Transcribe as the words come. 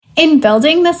In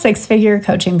building the six-figure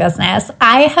coaching business,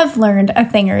 I have learned a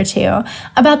thing or two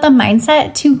about the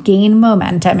mindset to gain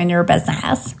momentum in your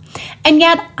business. And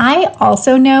yet, I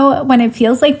also know when it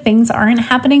feels like things aren't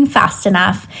happening fast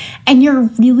enough and you're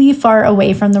really far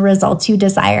away from the results you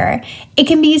desire. It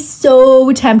can be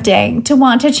so tempting to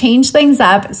want to change things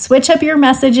up, switch up your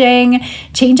messaging,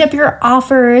 change up your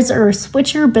offers, or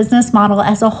switch your business model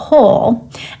as a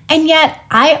whole. And yet,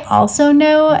 I also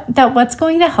know that what's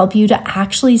going to help you to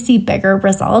actually see bigger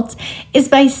results is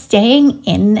by staying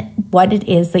in what it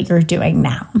is that you're doing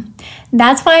now.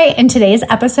 That's why in today's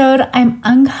episode, I'm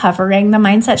uncovering the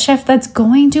mindset shift that's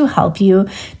going to help you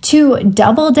to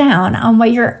double down on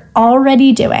what you're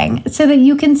already doing so that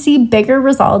you can see bigger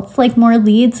results like more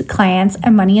leads, clients,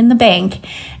 and money in the bank,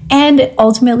 and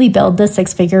ultimately build the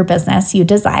six-figure business you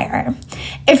desire.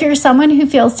 If you're someone who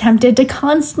feels tempted to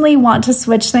constantly want to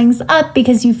switch things up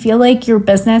because you feel like your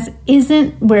business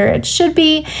isn't where it should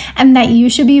be and that you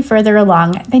should be further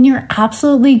along, then you're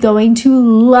absolutely going to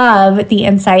love the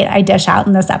insight I dish out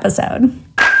in this episode.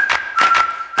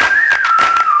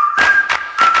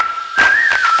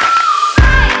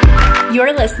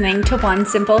 You're listening to One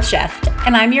Simple Shift,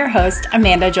 and I'm your host,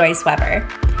 Amanda Joyce Weber,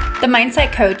 the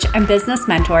mindset coach and business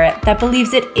mentor that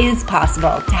believes it is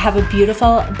possible to have a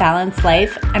beautiful, balanced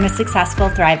life and a successful,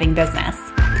 thriving business.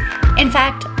 In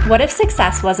fact, what if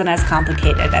success wasn't as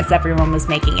complicated as everyone was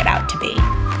making it out to be?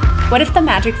 What if the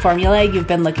magic formula you've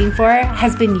been looking for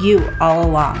has been you all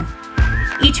along?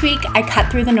 Each week, I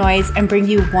cut through the noise and bring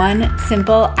you one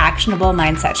simple, actionable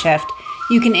mindset shift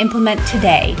you can implement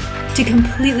today to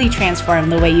completely transform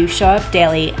the way you show up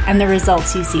daily and the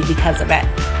results you see because of it.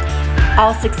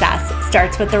 All success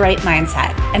starts with the right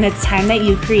mindset, and it's time that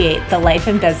you create the life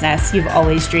and business you've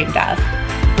always dreamed of.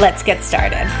 Let's get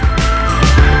started.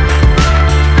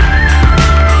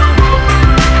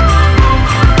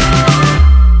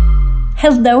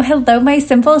 Hello, my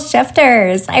simple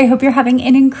shifters. I hope you're having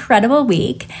an incredible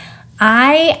week.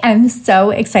 I am so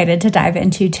excited to dive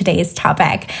into today's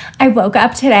topic. I woke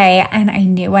up today and I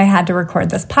knew I had to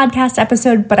record this podcast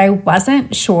episode, but I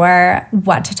wasn't sure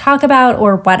what to talk about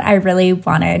or what I really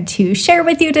wanted to share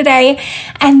with you today.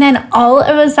 And then all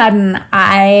of a sudden,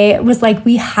 I was like,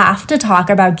 we have to talk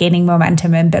about gaining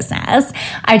momentum in business.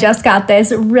 I just got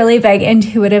this really big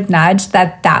intuitive nudge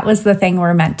that was the thing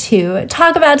we're meant to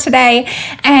talk about today.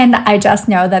 And I just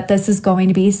know that this is going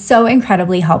to be so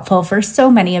incredibly helpful for so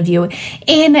many of you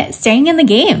in staying in the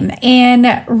game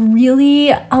and really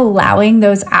allowing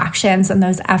those actions and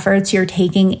those efforts you're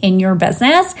taking in your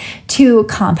business to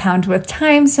compound with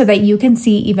time so that you can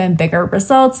see even bigger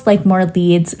results like more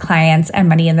leads, clients, and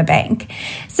money in the bank.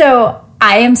 So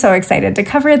I am so excited to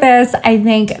cover this. I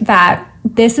think that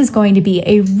this is going to be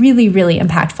a really, really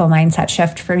impactful mindset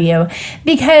shift for you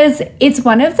because it's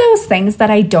one of those things that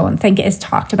I don't think is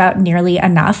talked about nearly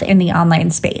enough in the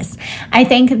online space. I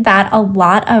think that a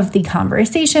lot of the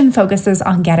conversation focuses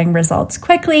on getting results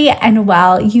quickly. And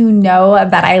while you know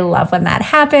that I love when that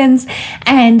happens,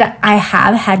 and I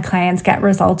have had clients get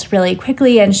results really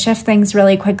quickly and shift things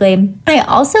really quickly, I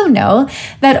also know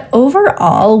that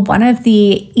overall, one of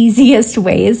the easiest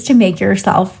ways to make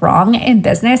yourself wrong in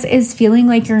business is feeling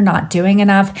like you're not doing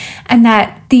enough and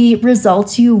that the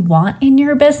results you want in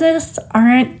your business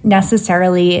aren't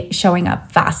necessarily showing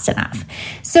up fast enough.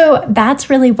 So that's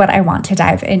really what I want to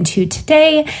dive into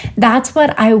today. That's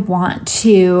what I want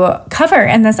to cover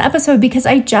in this episode because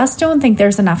I just don't think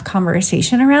there's enough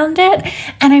conversation around it.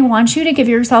 And I want you to give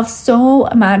yourself so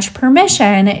much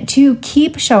permission to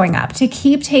keep showing up, to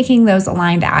keep taking those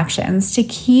aligned actions, to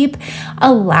keep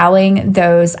allowing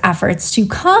those efforts to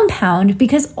compound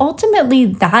because ultimately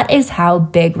that is how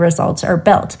big results are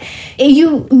built.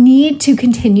 You need to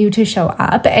continue to show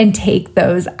up and take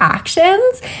those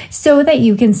actions so that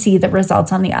you can see the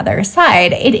results on the other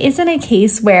side. It isn't a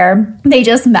case where they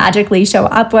just magically show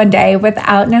up one day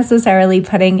without necessarily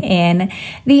putting in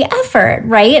the effort,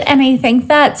 right? And I think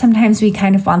that sometimes we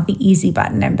kind of want the easy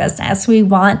button in business. We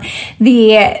want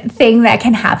the thing that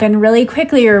can happen really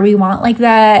quickly, or we want like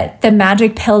the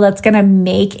magic pill that's going to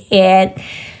make it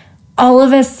all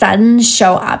of a sudden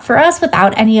show up for us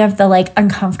without any of the like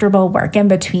uncomfortable work in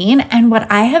between. And what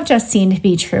I have just seen to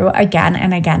be true again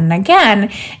and again and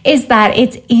again is that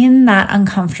it's in that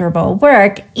uncomfortable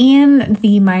work, in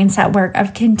the mindset work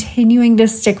of continuing to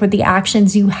stick with the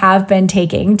actions you have been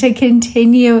taking, to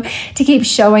continue to keep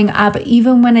showing up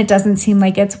even when it doesn't seem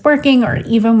like it's working, or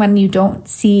even when you don't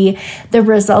see the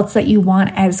results that you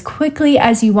want as quickly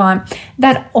as you want,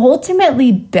 that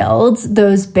ultimately builds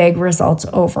those big results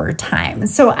over time. time.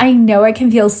 So I know it can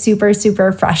feel super,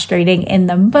 super frustrating in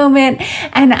the moment.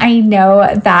 And I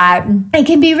know that it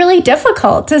can be really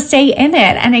difficult to stay in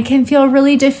it, and it can feel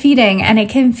really defeating, and it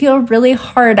can feel really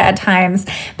hard at times,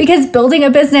 because building a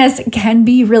business can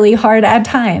be really hard at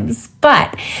times.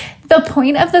 But the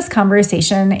point of this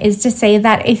conversation is to say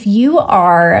that if you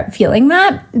are feeling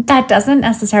that, that doesn't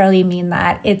necessarily mean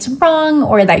that it's wrong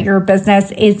or that your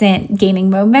business isn't gaining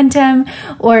momentum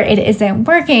or it isn't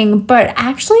working, but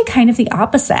actually kind of the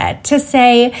opposite, to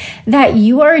say that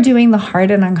you are doing the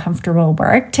hard and uncomfortable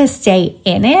work to stay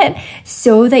in it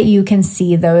so that you can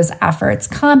see those efforts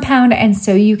compound and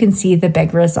so you can see the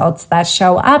big results that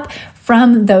show up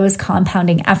from those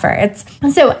compounding efforts.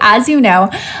 So as you know,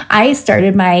 I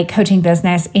started my coaching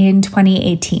business in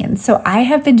 2018. So I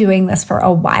have been doing this for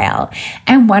a while.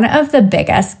 And one of the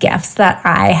biggest gifts that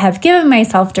I have given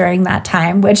myself during that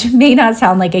time, which may not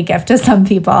sound like a gift to some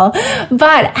people,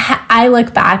 but I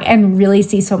look back and really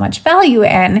see so much value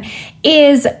in,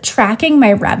 is tracking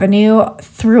my revenue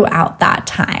throughout that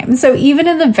time. So even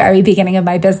in the very beginning of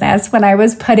my business, when I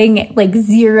was putting like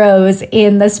zeros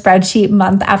in the spreadsheet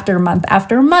month after month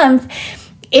after month,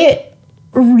 it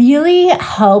really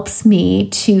helps me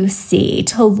to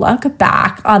look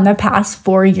back on the past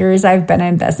 4 years I've been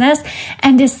in business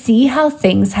and to see how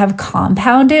things have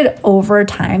compounded over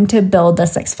time to build a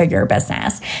 6-figure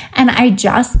business. And I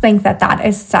just think that that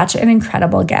is such an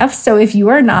incredible gift. So if you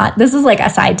are not, this is like a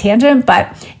side tangent,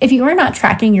 but if you are not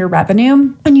tracking your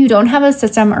revenue and you don't have a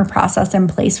system or process in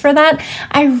place for that,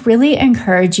 I really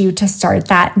encourage you to start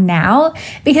that now,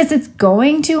 because it's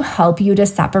going to help you to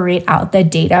separate out the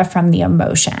data from the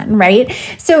emotion, right?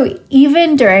 So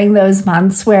even during those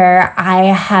months where I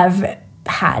have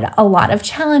had a lot of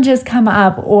challenges come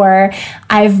up, or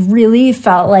I've really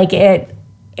felt like it,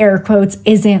 air quotes,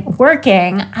 isn't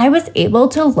working, I was able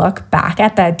to look back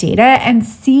at that data and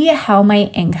see how my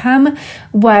income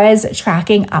was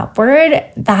tracking upward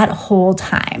that whole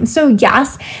time. So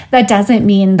yes, that doesn't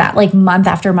mean that like month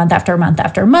after month after month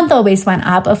after month always went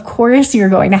up. Of course, you're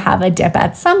going to have a dip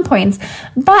at some points,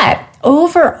 but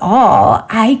overall,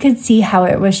 I could see how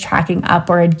it was tracking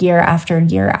upward year after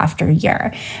year after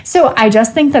year. So I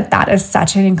just think that that is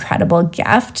such an incredible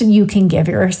gift you can give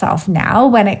yourself now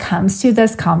when it comes to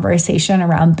this conversation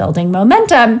around building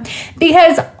momentum,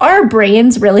 because our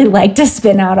brains really like to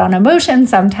spin out on emotion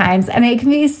sometimes, and it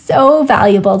can be so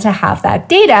valuable to have that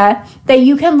data that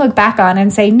you can look back on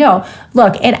and say, no,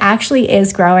 look, it actually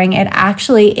is growing. It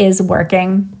actually is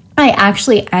working. I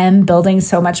actually am building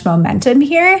so much momentum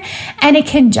here. And it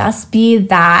can just be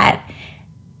that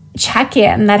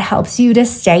check-in that helps you to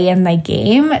stay in the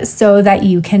game so that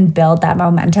you can build that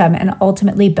momentum and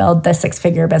ultimately build the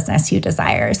 6-figure business you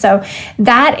desire. So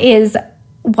that is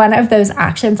one of those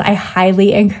actions I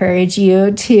highly encourage you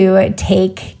to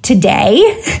take today.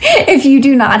 If you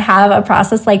do not have a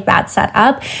process like that set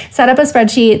up a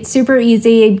spreadsheet, super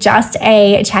easy, just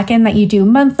a check-in that you do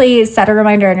monthly, set a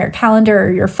reminder on your calendar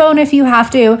or your phone if you have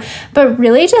to, but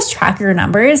really just track your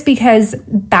numbers, because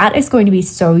that is going to be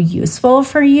so useful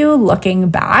for you looking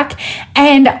back.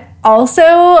 And also,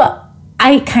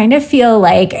 I kind of feel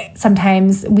like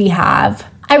sometimes we have,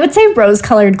 I would say,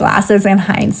 rose-colored glasses in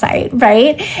hindsight,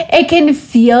 right? It can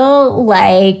feel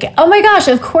like, oh my gosh,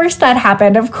 of course that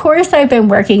happened. Of course I've been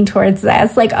working towards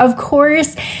this. Like, of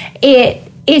course it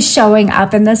is showing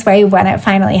up in this way when it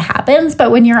finally happens.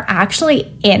 But when you're actually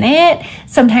in it,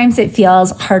 sometimes it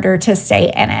feels harder to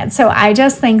stay in it. So I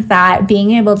just think that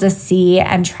being able to see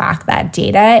and track that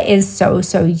data is so,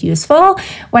 so useful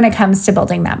when it comes to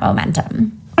building that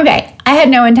momentum. Okay, I had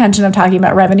no intention of talking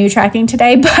about revenue tracking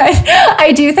today, but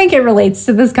I do think it relates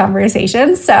to this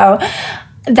conversation. So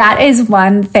that is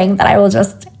one thing that I will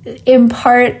just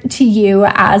impart to you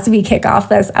as we kick off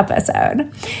this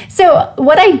episode. So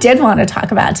what I did want to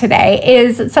talk about today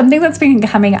is something that's been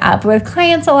coming up with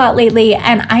clients a lot lately.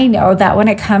 And I know that when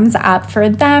it comes up for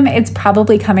them, it's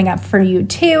probably coming up for you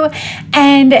too.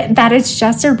 And that it's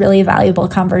just a really valuable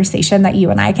conversation that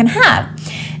you and I can have.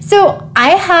 So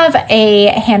I have a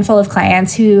handful of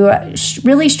clients who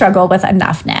really struggle with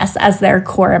enoughness as their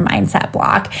core mindset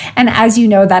block. And as you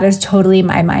know, that is totally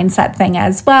my mindset thing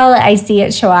as well. I see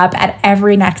it show up at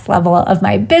every next level of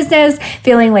my business,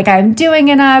 feeling like I'm doing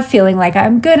enough, feeling like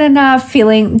I'm good enough,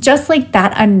 feeling just like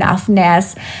that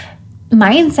enoughness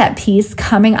mindset piece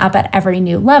coming up at every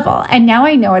new level. And now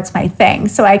I know it's my thing,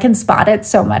 so I can spot it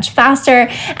so much faster.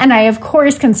 And I, of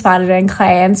course, can spot it in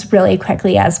clients really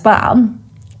quickly as well.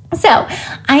 So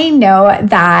I know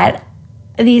that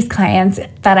these clients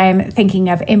that I'm thinking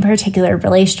of in particular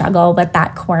really struggle with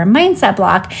that core mindset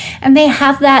block, and they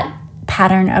have that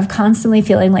pattern of constantly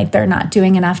feeling like they're not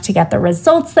doing enough to get the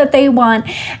results that they want.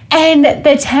 And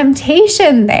the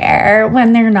temptation there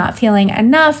when they're not feeling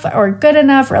enough or good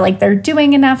enough or like they're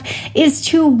doing enough is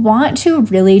to want to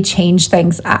really change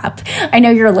things up. I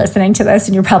know you're listening to this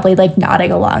and you're probably like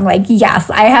nodding along like, yes,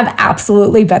 I have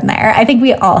absolutely been there. I think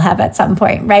we all have at some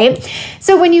point, right?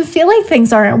 So when you feel like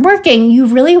things aren't working, you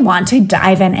really want to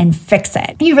dive in and fix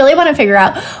it. You really want to figure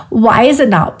out, why is it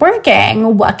not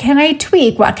working? What can I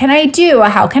tweak? What can I do?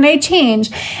 How can I change?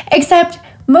 Except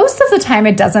most of the time,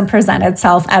 it doesn't present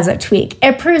itself as a tweak.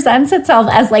 It presents itself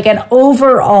as like an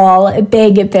overall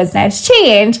big business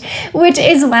change, which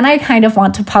is when I kind of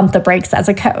want to pump the brakes as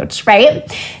a coach,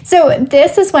 right? So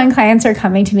this is when clients are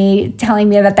coming to me telling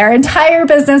me that their entire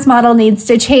business model needs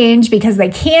to change because they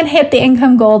can't hit the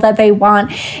income goal that they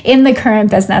want in the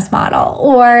current business model,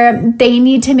 or they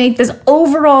need to make this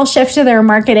overall shift to their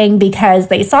marketing because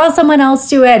they saw someone else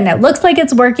do it and it looks like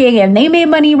it's working and they made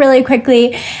money really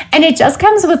quickly. And it just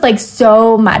comes with like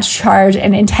so much charge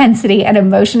and intensity and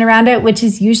emotion around it, which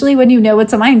is usually when you know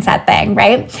it's a mindset thing,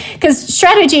 right? Because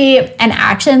strategy and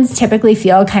actions typically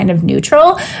feel kind of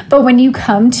neutral, but when you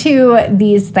come to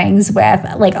these things with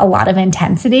like a lot of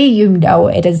intensity, you know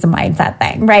it is a mindset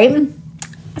thing, right?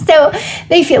 So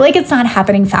they feel like it's not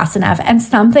happening fast enough and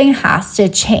something has to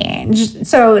change.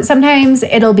 So sometimes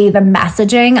it'll be the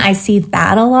messaging. I see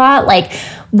that a lot, like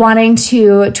wanting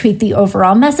to tweak the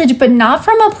overall message, but not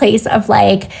from a place of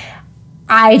like,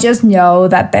 I just know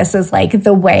that this is like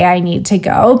the way I need to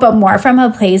go, but more from a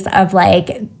place of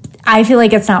like, I feel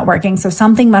like it's not working, so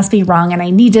something must be wrong and I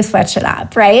need to switch it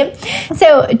up, right?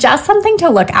 So just something to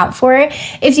look out for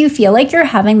if you feel like you're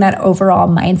having that overall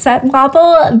mindset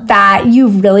wobble, that you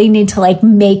really need to like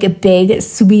make big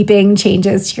sweeping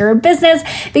changes to your business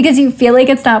because you feel like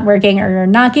it's not working or you're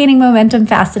not gaining momentum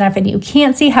fast enough and you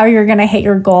can't see how you're going to hit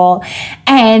your goal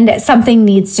and something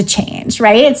needs to change,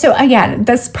 right? So again,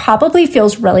 this probably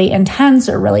feels really intense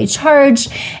or really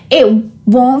charged. It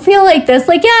won't feel like this,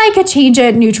 like, yeah, I could change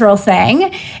it neutral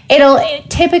thing. It'll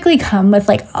typically come with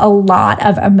like a lot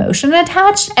of emotion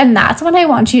attached. And that's when I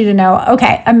want you to know,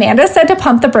 okay, Amanda said to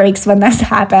pump the brakes when this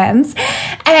happens.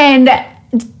 And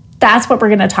that's what we're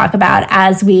going to talk about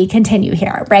as we continue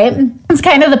here, right? It's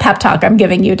kind of the pep talk I'm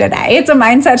giving you today. It's a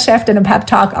mindset shift and a pep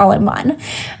talk all in one.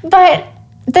 But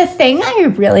the thing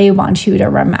I really want you to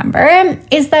remember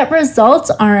is that results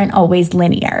aren't always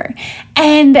linear.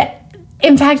 And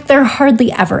in fact, they're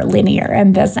hardly ever linear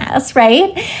in business,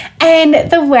 right? And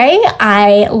the way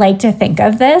I like to think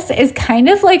of this is kind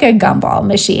of like a gumball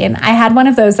machine. I had one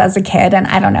of those as a kid, and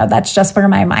I don't know, that's just where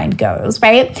my mind goes,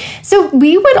 right? So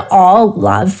we would all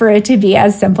love for it to be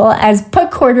as simple as put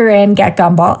quarter in, get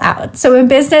gumball out. So in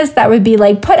business, that would be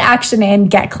like put action in,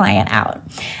 get client out.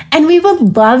 And we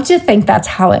would love to think that's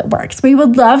how it works. We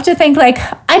would love to think like,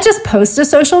 I just post to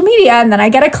social media and then I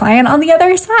get a client on the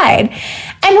other side.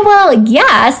 And well,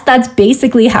 yes, that's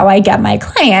basically how I get my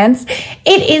clients.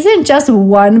 It isn't just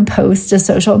one post to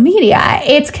social media.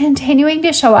 It's continuing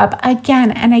to show up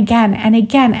again and again and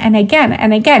again and again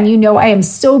and again. You know, I am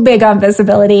so big on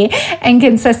visibility and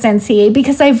consistency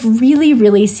because I've really,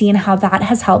 really seen how that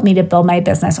has helped me to build my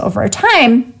business over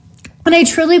time. And I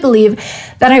truly believe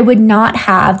that I would not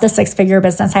have the six-figure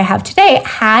business I have today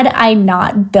had I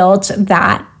not built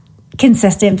that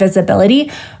consistent visibility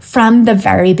from the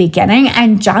very beginning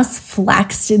and just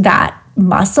flexed that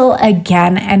muscle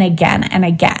again and again and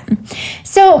again.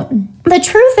 So the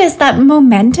truth is that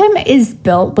momentum is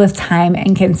built with time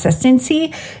and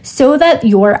consistency so that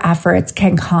your efforts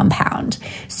can compound.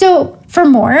 So for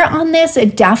more on this,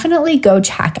 definitely go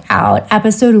check out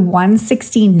episode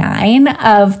 169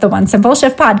 of the One Simple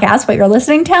Shift podcast, what you're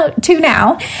listening to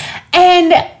now,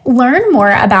 and learn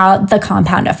more about the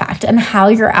compound effect and how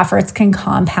your efforts can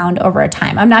compound over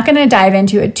time. I'm not going to dive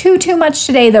into it too much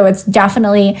today, though it's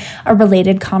definitely a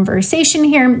related conversation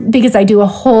here because I do a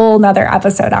whole nother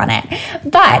episode on it.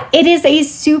 But it is a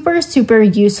super, super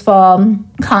useful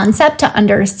concept to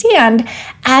understand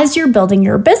as you're building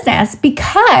your business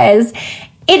because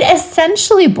it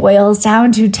essentially boils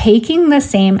down to taking the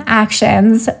same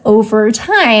actions over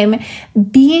time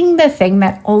being the thing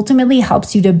that ultimately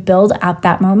helps you to build up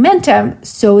that momentum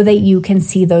so that you can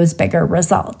see those bigger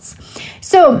results.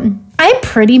 So I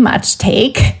pretty much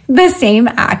take the same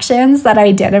actions that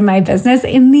I did in my business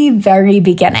in the very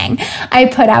beginning. I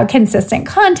put out consistent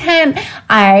content.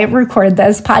 I record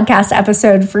this podcast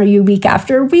episode for you week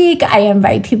after week. I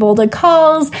invite people to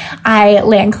calls. I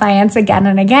land clients again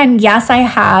and again. Yes, I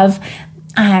have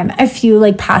a few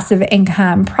like passive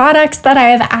income products that I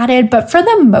have added, but for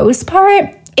the most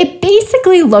part, it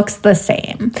basically looks the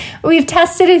same. We've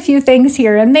tested a few things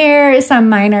here and there, some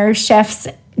minor shifts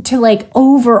to like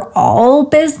overall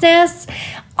business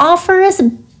offers,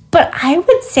 but I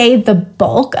would say the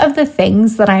bulk of the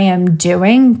things that I am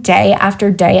doing day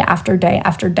after day after day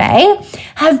after day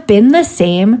have been the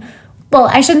same. Well,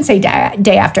 I shouldn't say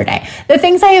day after day. The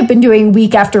things I have been doing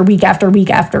week after week after week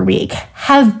after week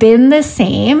have been the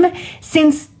same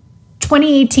since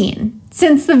 2018.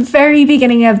 Since the very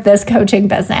beginning of this coaching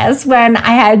business, when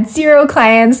I had 0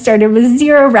 clients, started with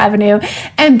 0 revenue,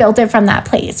 and built it from that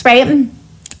place, right?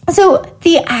 So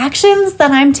the actions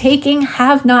that I'm taking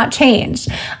have not changed.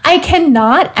 I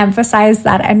cannot emphasize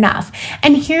that enough.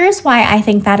 And here's why I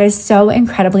think that is so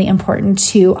incredibly important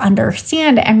to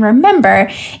understand and remember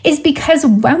is because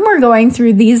when we're going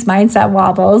through these mindset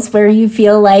wobbles where you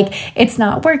feel like it's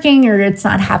not working or it's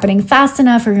not happening fast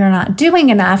enough or you're not doing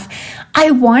enough,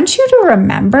 I want you to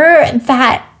remember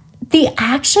that the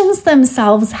actions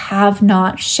themselves have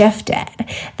not shifted,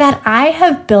 that I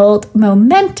have built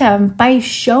momentum by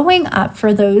showing up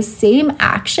for those same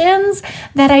actions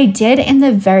that I did in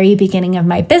the very beginning of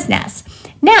my business.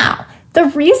 Now, the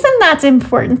reason that's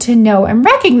important to know and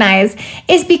recognize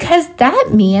is because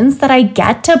that means that I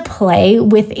get to play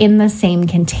within the same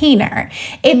container.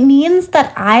 It means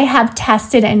that I have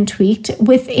tested and tweaked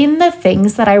within the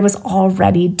things that I was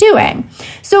already doing.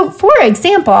 So, for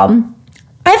example,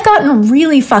 I've gotten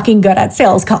really fucking good at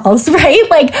sales calls, right?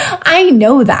 Like, I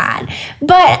know that,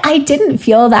 but I didn't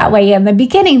feel that way in the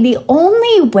beginning. The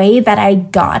only way that I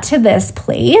got to this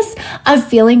place of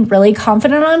feeling really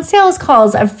confident on sales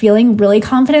calls, of feeling really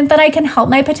confident that I can help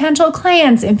my potential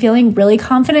clients and feeling really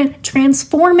confident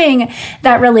transforming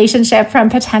that relationship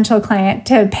from potential client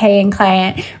to paying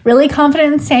client, really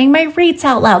confident in saying my rates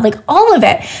out loud, like all of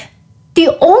it. The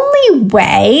only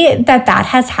way that that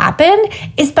has happened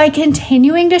is by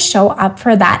continuing to show up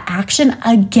for that action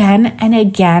again and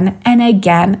again and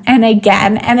again and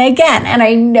again and again. And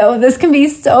I know this can be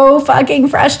so fucking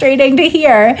frustrating to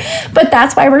hear, but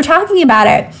that's why we're talking about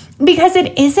it, because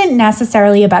it isn't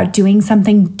necessarily about doing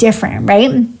something different,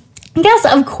 right? Yes,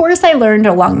 of course I learned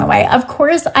along the way. Of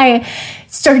course I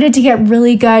started to get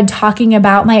really good talking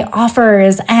about my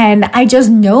offers, and I just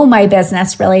know my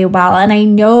business really well, and I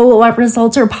know what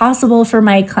results are possible for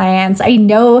my clients. I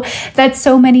know that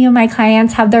so many of my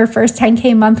clients have their first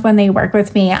 10K month when they work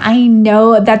with me. I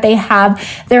know that they have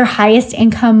their highest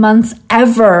income months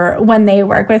ever when they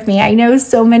work with me. I know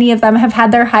so many of them have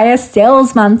had their highest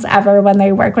sales months ever when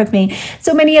they work with me.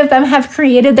 So many of them have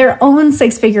created their own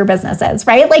 6-figure businesses,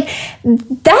 right? Like,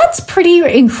 that's pretty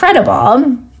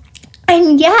incredible.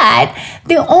 And yet,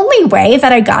 the only way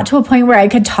that I got to a point where I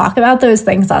could talk about those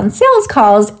things on sales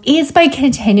calls is by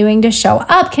continuing to show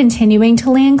up, continuing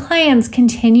to land clients,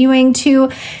 continuing to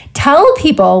tell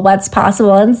people what's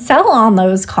possible and sell on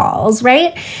those calls,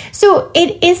 right? So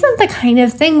it isn't the kind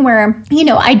of thing where,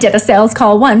 I did a sales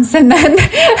call once and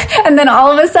then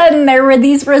all of a sudden there were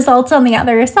these results on the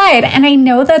other side. And I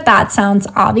know that that sounds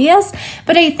obvious,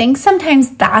 but I think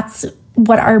sometimes that's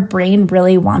what our brain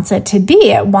really wants it to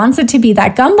be. It wants it to be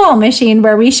that gumball machine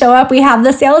where we show up, we have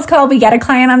the sales call, we get a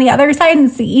client on the other side, and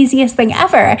it's the easiest thing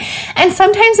ever. And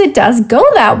sometimes it does go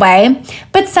that way,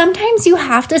 but sometimes you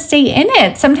have to stay in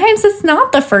it. Sometimes it's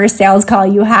not the first sales call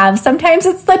you have. Sometimes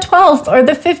it's the 12th or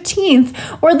the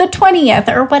 15th or the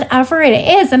 20th or whatever it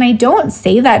is. And I don't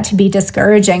say that to be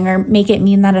discouraging or make it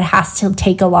mean that it has to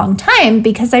take a long time,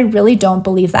 because I really don't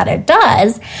believe that it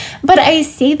does. But I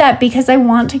say that because I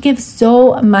want to give so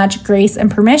much grace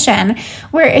and permission,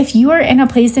 where if you are in a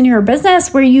place in your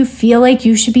business where you feel like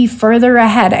you should be further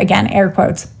ahead, again, air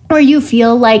quotes, or you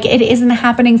feel like it isn't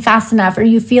happening fast enough, or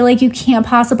you feel like you can't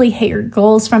possibly hit your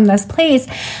goals from this place,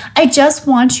 I just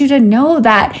want you to know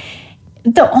that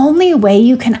the only way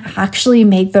you can actually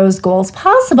make those goals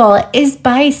possible is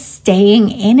by staying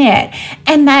in it.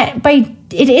 And that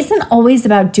it isn't always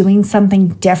about doing something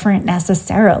different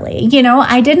necessarily.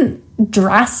 I didn't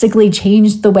drastically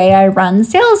changed the way I run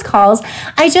sales calls.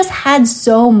 I just had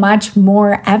so much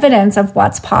more evidence of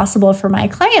what's possible for my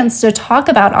clients to talk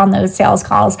about on those sales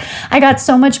calls. I got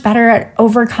so much better at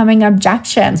overcoming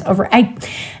objections.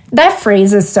 That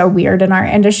phrase is so weird in our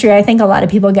industry. I think a lot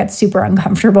of people get super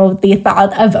uncomfortable with the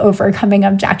thought of overcoming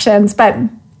objections, but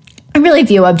I really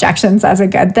view objections as a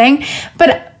good thing.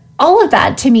 But all of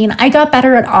that to mean I got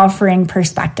better at offering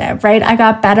perspective, right? I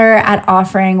got better at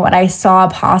offering what I saw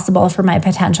possible for my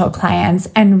potential clients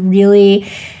and really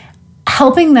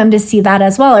helping them to see that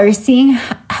as well, or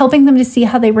helping them to see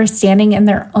how they were standing in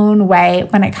their own way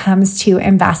when it comes to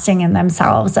investing in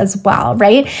themselves as well,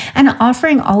 right? And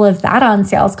offering all of that on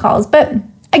sales calls. But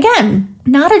again,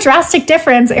 not a drastic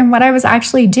difference in what I was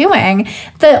actually doing.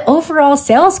 The overall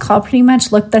sales call pretty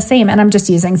much looked the same. And I'm just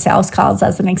using sales calls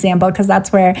as an example because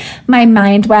that's where my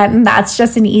mind went. And that's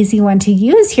just an easy one to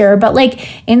use here. But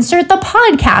like, insert the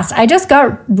podcast. I just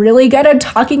got really good at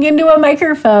talking into a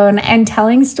microphone and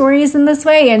telling stories in this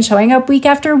way and showing up week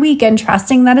after week and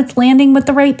trusting that it's landing with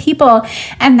the right people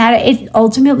and that it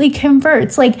ultimately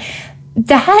converts. Like,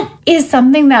 that is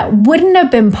something that wouldn't have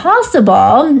been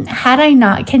possible had I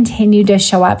not continued to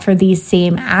show up for these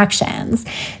same actions.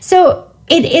 So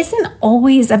it isn't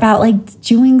always about like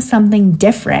doing something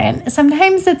different.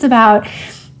 Sometimes it's about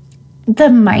the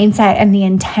mindset and the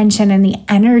intention and the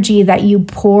energy that you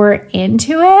pour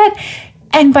into it.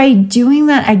 And by doing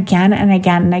that again and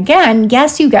again and again,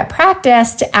 yes, you get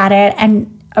practiced at it.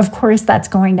 And of course, that's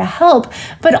going to help.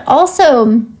 But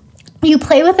also, you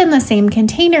play within the same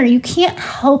container, you can't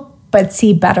help but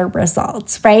see better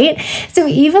results, right? So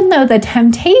even though the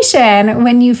temptation,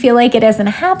 when you feel like it isn't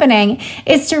happening,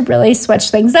 is to really switch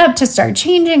things up, to start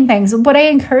changing things, what I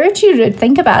encourage you to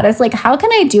think about is like, how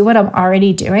can I do what I'm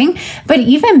already doing, but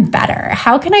even better?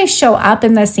 How can I show up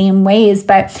in the same ways,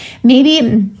 but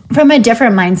maybe from a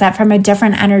different mindset, from a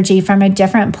different energy, from a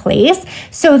different place,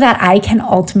 so that I can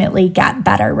ultimately get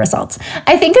better results?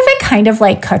 I think of it kind of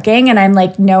like cooking, and I'm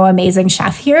like no amazing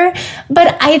chef here,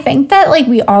 but I think that like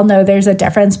we all know there's a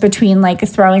difference between like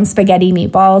throwing spaghetti and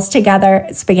meatballs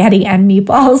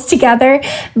together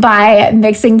by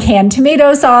mixing canned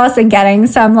tomato sauce and getting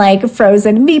some like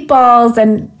frozen meatballs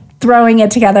and throwing it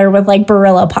together with like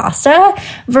Barilla pasta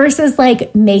versus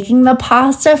like making the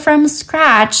pasta from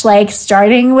scratch, like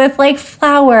starting with like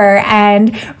flour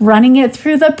and running it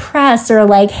through the press, or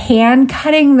like hand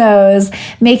cutting those,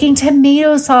 making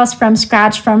tomato sauce from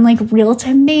scratch from like real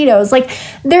tomatoes. Like,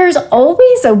 there's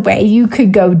always a way you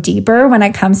could go deeper when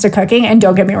it comes to cooking. And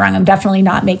don't get me wrong, I'm definitely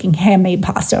not making handmade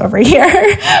pasta over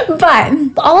here.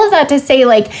 But all of that to say,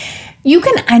 like, you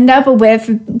can end up with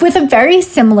a very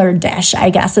similar dish, I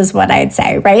guess is what I'd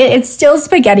say, right? It's still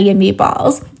spaghetti and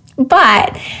meatballs,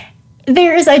 but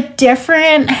there's a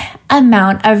different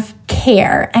amount of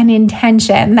care and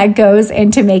intention that goes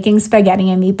into making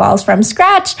spaghetti and meatballs from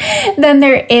scratch than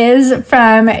there is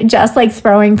from just like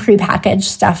throwing prepackaged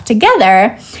stuff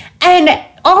together. And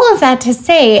all of that to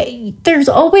say, there's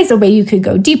always a way you could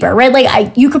go deeper, right?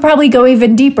 Like you could probably go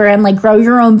even deeper and like grow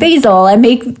your own basil and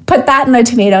put that in the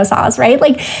tomato sauce, right?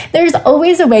 Like there's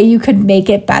always a way you could make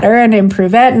it better and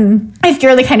improve it. And if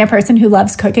you're the kind of person who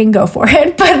loves cooking, go for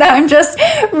it. But I'm just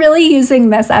really using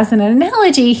this as an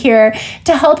analogy here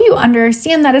to help you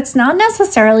understand that it's not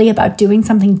necessarily about doing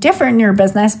something different in your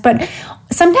business, but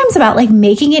sometimes about like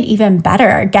making it even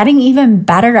better, getting even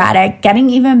better at it, getting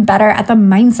even better at the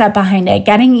mindset behind it,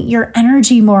 getting your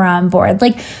energy more on board.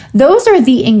 Like those are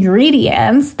the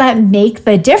ingredients that make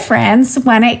the difference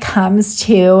when it comes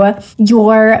to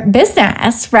your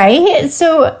business, right?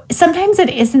 So sometimes it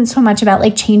isn't so much about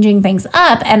like changing things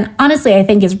up. And honestly, I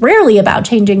think it's rarely about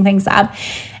changing things up.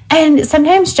 And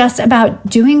sometimes just about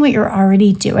doing what you're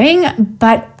already doing,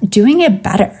 but doing it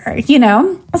better, you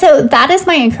know? So that is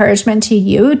my encouragement to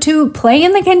you, to play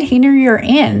in the container you're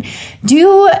in.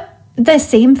 Do the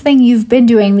same thing you've been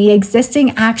doing, the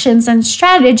existing actions and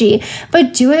strategy,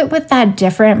 but do it with that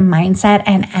different mindset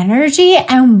and energy,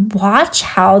 and watch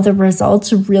how the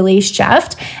results really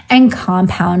shift and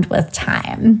compound with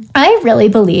time. I really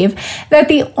believe that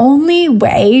the only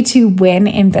way to win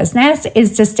in business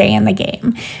is to stay in the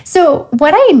game. So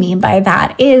what I mean by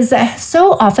that is,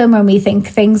 so often when we think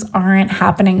things aren't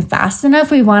happening fast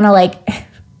enough, we want to like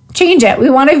change it. We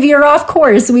want to veer off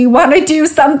course. We want to do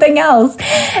something else,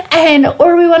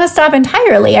 or we want to stop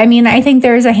entirely. I mean, I think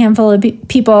there's a handful of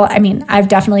people, I mean, I've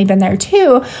definitely been there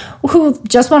too, who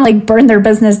just want to like burn their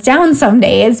business down some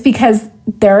days because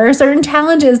there are certain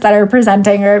challenges that are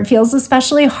presenting, or it feels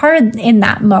especially hard in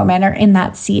that moment or in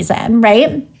that season,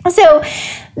 right? So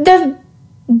the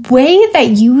way that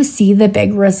you see the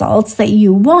big results that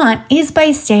you want is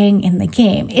by staying in the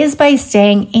game, is by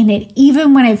staying in it,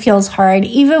 even when it feels hard,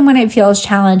 even when it feels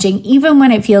challenging, even when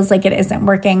it feels like it isn't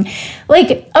working.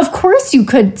 Like, of course you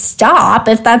could stop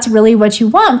if that's really what you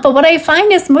want. But what I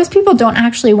find is most people don't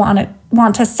actually want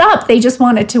to stop. They just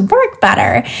want it to work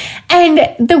better.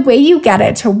 And the way you get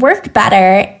it to work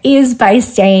better is by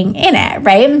staying in it,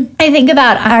 right? I think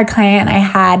about a client I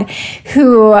had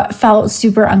who felt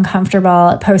super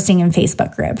uncomfortable posting in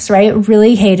Facebook groups, right?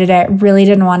 Really hated it, really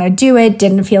didn't want to do it,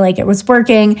 didn't feel like it was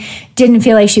working, didn't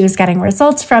feel like she was getting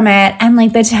results from it. And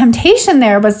like the temptation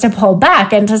there was to pull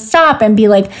back and to stop and be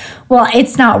like, well,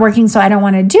 it's not working, so I don't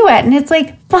want to do it. And it's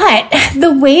like, But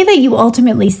the way that you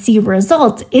ultimately see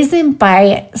results isn't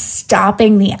by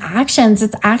stopping the actions.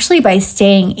 It's actually by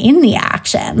staying in the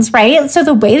actions, right? So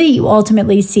the way that you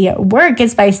ultimately see it work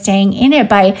is by staying in it,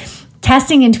 by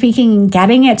testing and tweaking and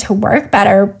getting it to work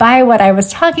better by what I was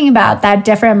talking about, that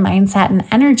different mindset and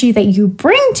energy that you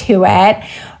bring to it,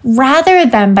 rather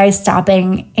than by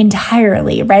stopping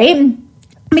entirely, right?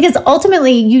 Because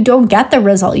ultimately, you don't get the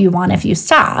result you want if you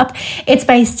stop. It's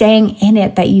by staying in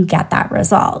it that you get that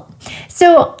result.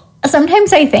 So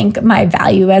sometimes I think my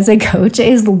value as a coach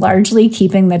is largely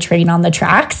keeping the train on the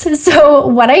tracks. So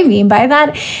what I mean by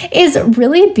that is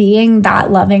really being that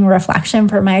loving reflection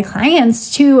for my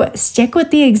clients to stick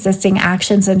with the existing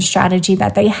actions and strategy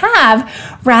that they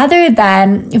have, rather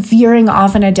than veering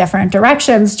off in a different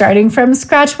direction, starting from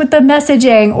scratch with the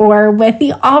messaging or with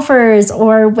the offers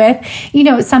or with,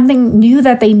 something new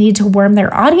that they need to warm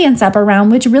their audience up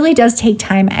around, which really does take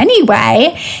time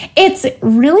anyway. It's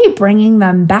really bringing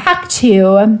them back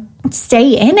to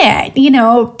stay in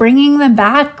it, bringing them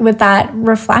back with that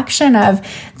reflection of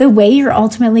the way you're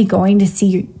ultimately going to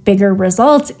see bigger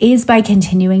results is by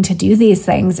continuing to do these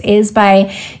things, is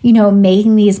by,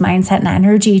 making these mindset and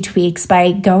energy tweaks,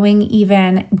 by going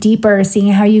even deeper,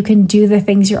 seeing how you can do the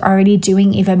things you're already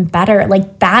doing even better.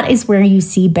 Like that is where you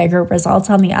see bigger results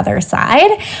on the other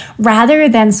side, rather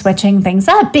than switching things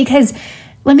up. Because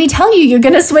let me tell you, you're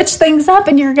going to switch things up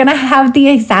and you're going to have the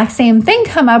exact same thing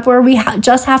come up where we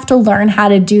just have to learn how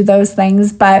to do those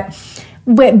things, but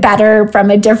with better, from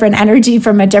a different energy,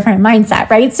 from a different mindset,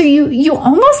 right? So you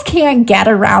almost can't get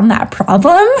around that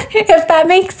problem, if that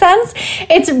makes sense.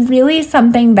 It's really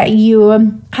something that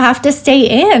you have to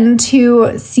stay in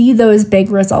to see those big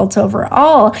results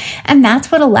overall. And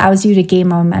that's what allows you to gain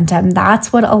momentum.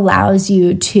 That's what allows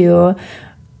you to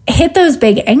hit those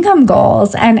big income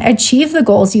goals and achieve the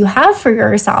goals you have for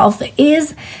yourself,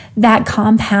 is that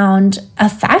compound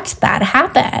effect that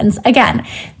happens. Again,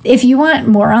 if you want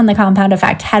more on the compound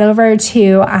effect, head over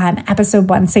to episode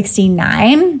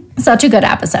 169. Such a good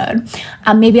episode.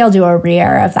 Maybe I'll do a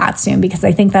re-air of that soon, because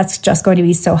I think that's just going to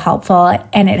be so helpful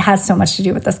and it has so much to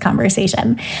do with this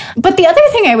conversation. But the other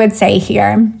thing I would say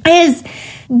here is,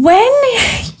 when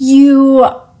you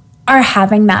are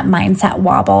having that mindset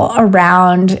wobble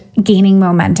around gaining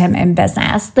momentum in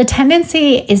business, the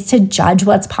tendency is to judge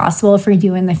what's possible for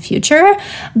you in the future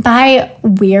by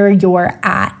where you're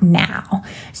at now.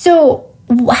 So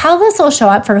how this will show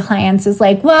up for clients is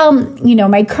like, well,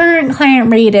 my current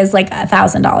client rate is like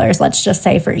 $1,000, let's just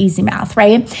say, for easy math,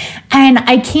 right? And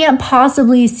I can't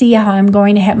possibly see how I'm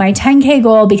going to hit my 10K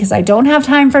goal because I don't have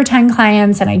time for 10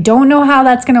 clients and I don't know how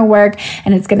that's going to work.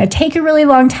 And it's going to take a really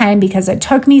long time because it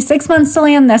took me 6 months to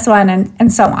land this one,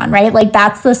 and so on, right? Like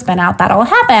that's the spin out that'll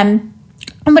happen.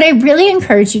 And what I really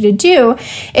encourage you to do,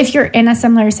 if you're in a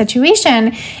similar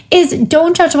situation, is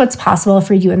don't judge what's possible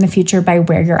for you in the future by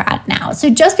where you're at now. So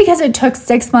just because it took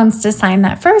 6 months to sign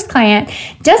that first client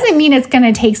doesn't mean it's going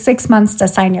to take 6 months to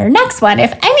sign your next one.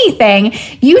 If anything,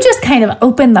 you just kind of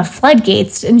opened the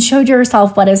floodgates and showed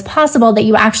yourself what is possible, that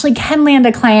you actually can land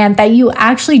a client, that you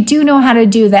actually do know how to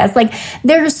do this. Like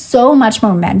there's so much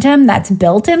momentum that's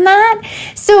built in that.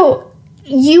 So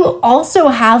you also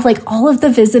have like all of the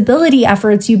visibility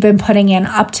efforts you've been putting in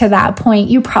up to that point.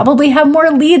 You probably have more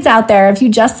leads out there. If you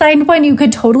just signed one, you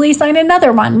could totally sign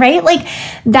another one, right? Like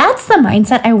that's the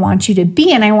mindset I want you to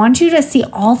be in. I want you to see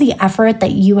all the effort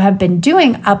that you have been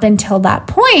doing up until that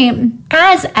point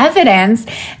as evidence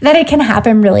that it can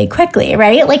happen really quickly,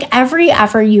 right? Like every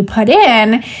effort you put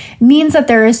in means that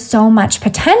there is so much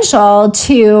potential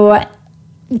to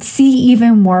see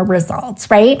even more results,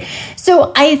 right?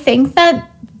 So I think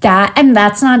and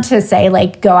that's not to say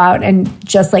like go out and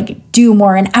just like do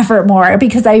more and effort more,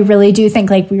 because I really do think,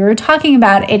 like we were talking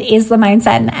about, it is the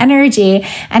mindset and energy,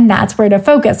 and that's where to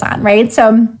focus on, right?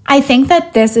 So I think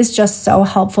that this is just so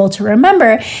helpful to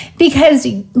remember, because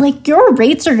like your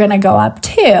rates are going to go up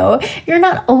too. You're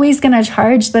not always going to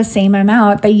charge the same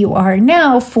amount that you are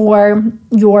now for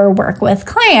your work with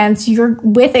clients.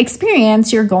 With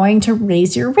experience, you're going to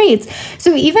raise your rates.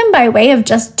 So even by way of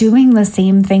just doing the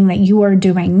same thing that you are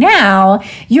doing now,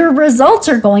 your results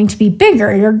are going to be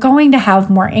bigger. You're going to have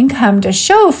more income to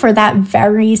show for that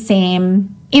very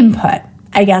same input,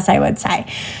 I guess I would say.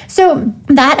 So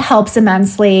that helps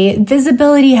immensely.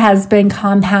 Visibility has been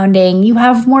compounding. You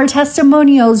have more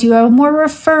testimonials, you have more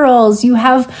referrals, you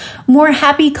have more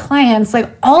happy clients.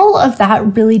 Like all of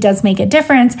that really does make a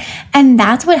difference. And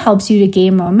that's what helps you to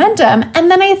gain momentum. And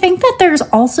then I think that there's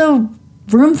also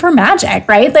room for magic,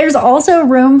 right? There's also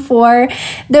room for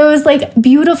those like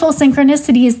beautiful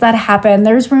synchronicities that happen.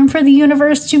 There's room for the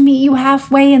universe to meet you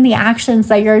halfway in the actions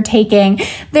that you're taking.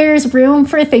 There's room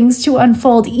for things to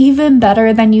unfold even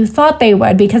better than you thought they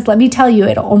would, because let me tell you,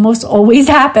 it almost always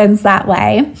happens that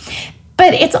way.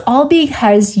 But it's all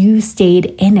because you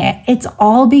stayed in it. It's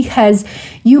all because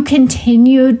you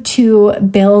continued to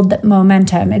build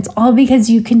momentum. It's all because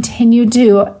you continued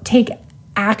to take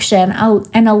action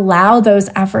and allow those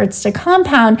efforts to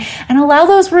compound and allow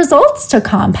those results to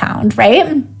compound,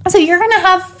 right? So you're going to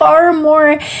have far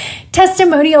more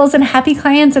testimonials and happy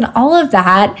clients and all of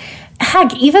that,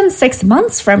 heck, even 6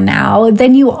 months from now,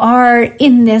 than you are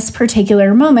in this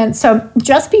particular moment. So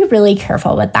just be really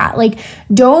careful with that. Like,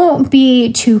 don't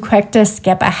be too quick to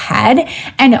skip ahead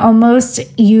and almost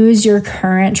use your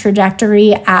current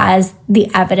trajectory as the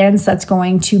evidence that's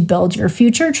going to build your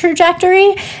future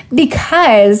trajectory,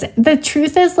 because the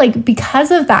truth is, like,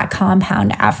 because of that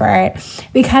compound effort,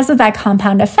 because of that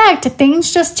compound effect,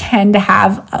 things just tend to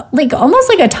have like almost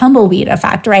like a tumbleweed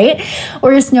effect, right?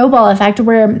 Or a snowball effect,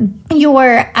 where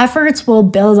your efforts will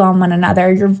build on one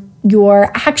another,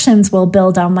 your actions will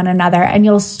build on one another, and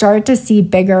you'll start to see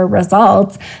bigger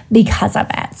results because of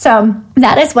it. So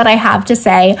that is what I have to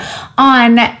say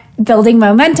on building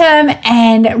momentum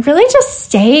and really just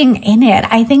staying in it.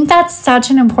 I think that's such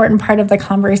an important part of the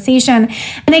conversation.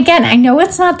 And again, I know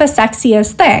it's not the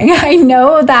sexiest thing. I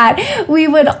know that we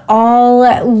would all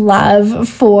love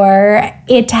for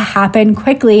it to happen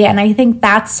quickly. And I think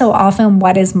that's so often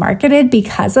what is marketed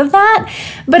because of that.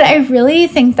 But I really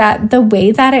think that the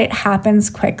way that it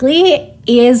happens quickly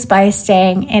is by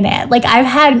staying in it. Like,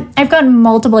 I've gotten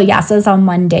multiple yeses on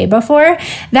one day before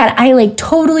that I like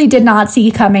totally did not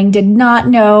see coming, did not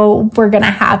know were going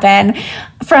to happen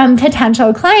from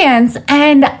potential clients.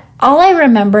 And all I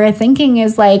remember thinking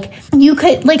is like,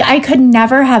 I could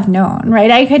never have known, right?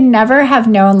 I could never have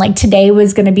known like today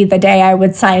was going to be the day I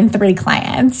would sign 3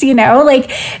 clients,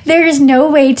 like there's no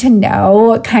way to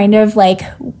know kind of like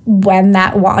when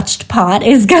that watched pot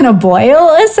is going to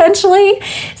boil, essentially.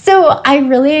 So I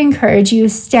really encourage you,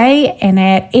 stay in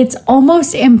it. It's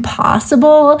almost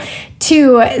impossible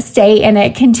to stay in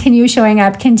it, continue showing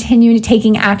up, continue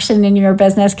taking action in your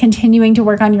business, continuing to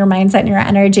work on your mindset and your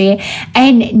energy,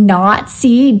 and not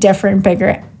see different,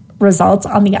 bigger results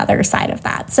on the other side of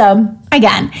that. So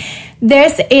again,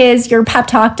 this is your pep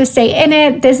talk to stay in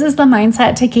it. This is the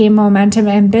mindset to gain momentum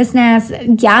in business.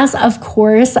 Yes, of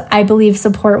course, I believe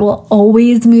support will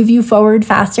always move you forward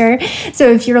faster.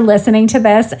 So if you're listening to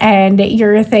this and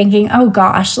you're thinking, oh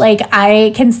gosh, like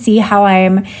I can see how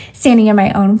I'm standing in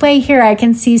my own way here. I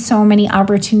can see so many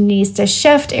opportunities to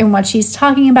shift in what she's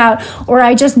talking about. Or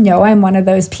I just know I'm one of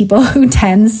those people who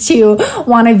tends to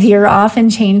want to veer off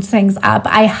and change things up.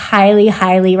 I highly,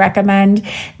 highly recommend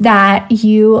that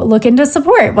you look into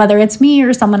support, whether it's me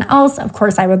or someone else. Of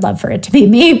course, I would love for it to be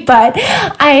me, but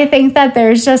I think that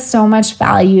there's just so much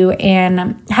value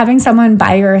in having someone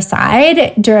by your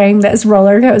side during this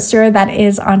roller coaster that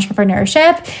is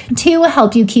entrepreneurship, to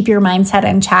help you keep your mindset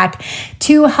in check,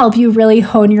 to help you really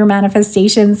hone your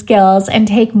manifestation skills and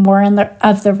take more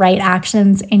of the right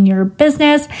actions in your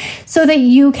business so that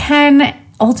you can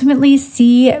ultimately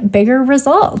see bigger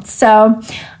results. So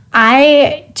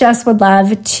I just would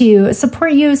love to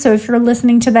support you. So if you're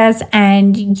listening to this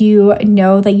and you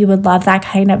know that you would love that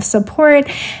kind of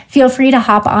support, feel free to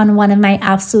hop on one of my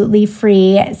absolutely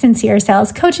free Sincere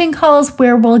Sales coaching calls,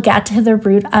 where we'll get to the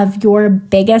root of your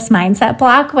biggest mindset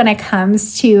block when it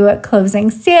comes to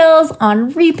closing sales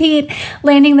on repeat,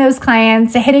 landing those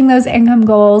clients, hitting those income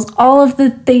goals, all of the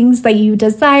things that you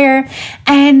desire,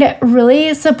 and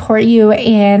really support you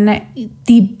in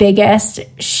the biggest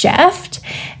shift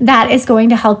that is going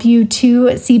to help you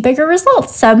to see bigger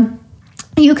results. So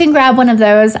you can grab one of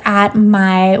those at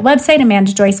my website,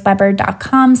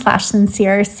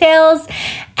 amandajoyceweber.com/sincere sales.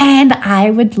 And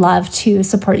I would love to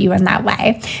support you in that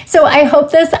way. So I hope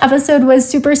this episode was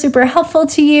super, super helpful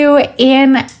to you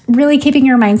in really keeping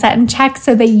your mindset in check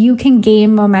so that you can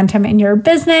gain momentum in your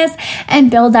business and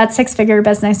build that 6-figure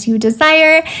business you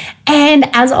desire.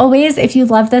 And as always, if you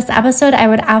love this episode, I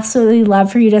would absolutely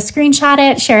love for you to screenshot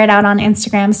it, share it out on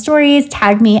Instagram stories,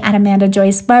 tag me at Amanda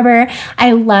Joyce Weber.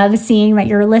 I love seeing that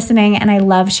you're listening, and I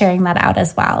love sharing that out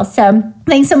as well. So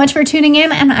thanks so much for tuning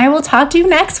in, and I will talk to you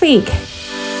next week.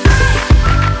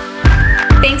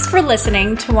 Thanks for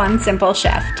listening to One Simple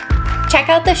Shift. Check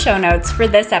out the show notes for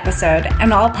this episode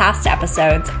and all past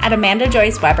episodes at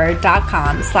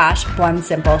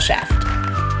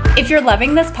amandajoyceweber.com/onesimpleshift. If you're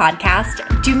loving this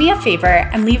podcast, do me a favor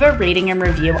and leave a rating and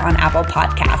review on Apple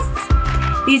Podcasts.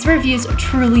 These reviews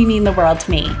truly mean the world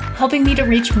to me, helping me to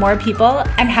reach more people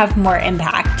and have more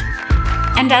impact.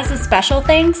 And as a special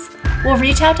thanks, we'll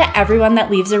reach out to everyone that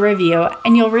leaves a review,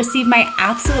 and you'll receive my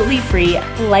absolutely free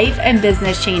life and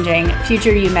business changing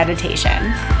Future You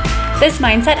meditation. This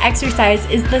mindset exercise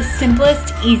is the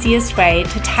simplest, easiest way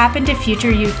to tap into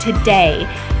Future You today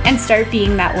and start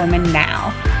being that woman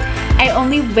now. I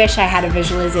only wish I had a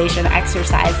visualization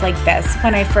exercise like this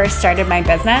when I first started my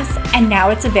business, and now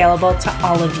it's available to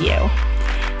all of you.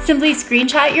 Simply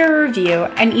screenshot your review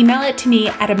and email it to me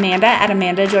at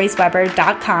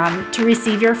amanda@amandajoyceweber.com to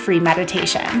receive your free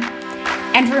meditation.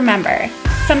 And remember,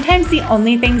 sometimes the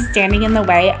only thing standing in the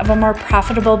way of a more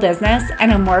profitable business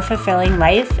and a more fulfilling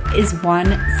life is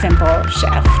one simple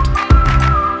shift.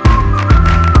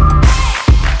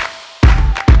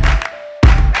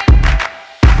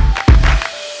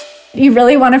 You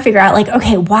really want to figure out, like,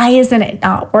 okay, why isn't it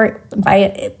not work?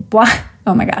 Why?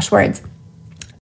 Oh my gosh, words.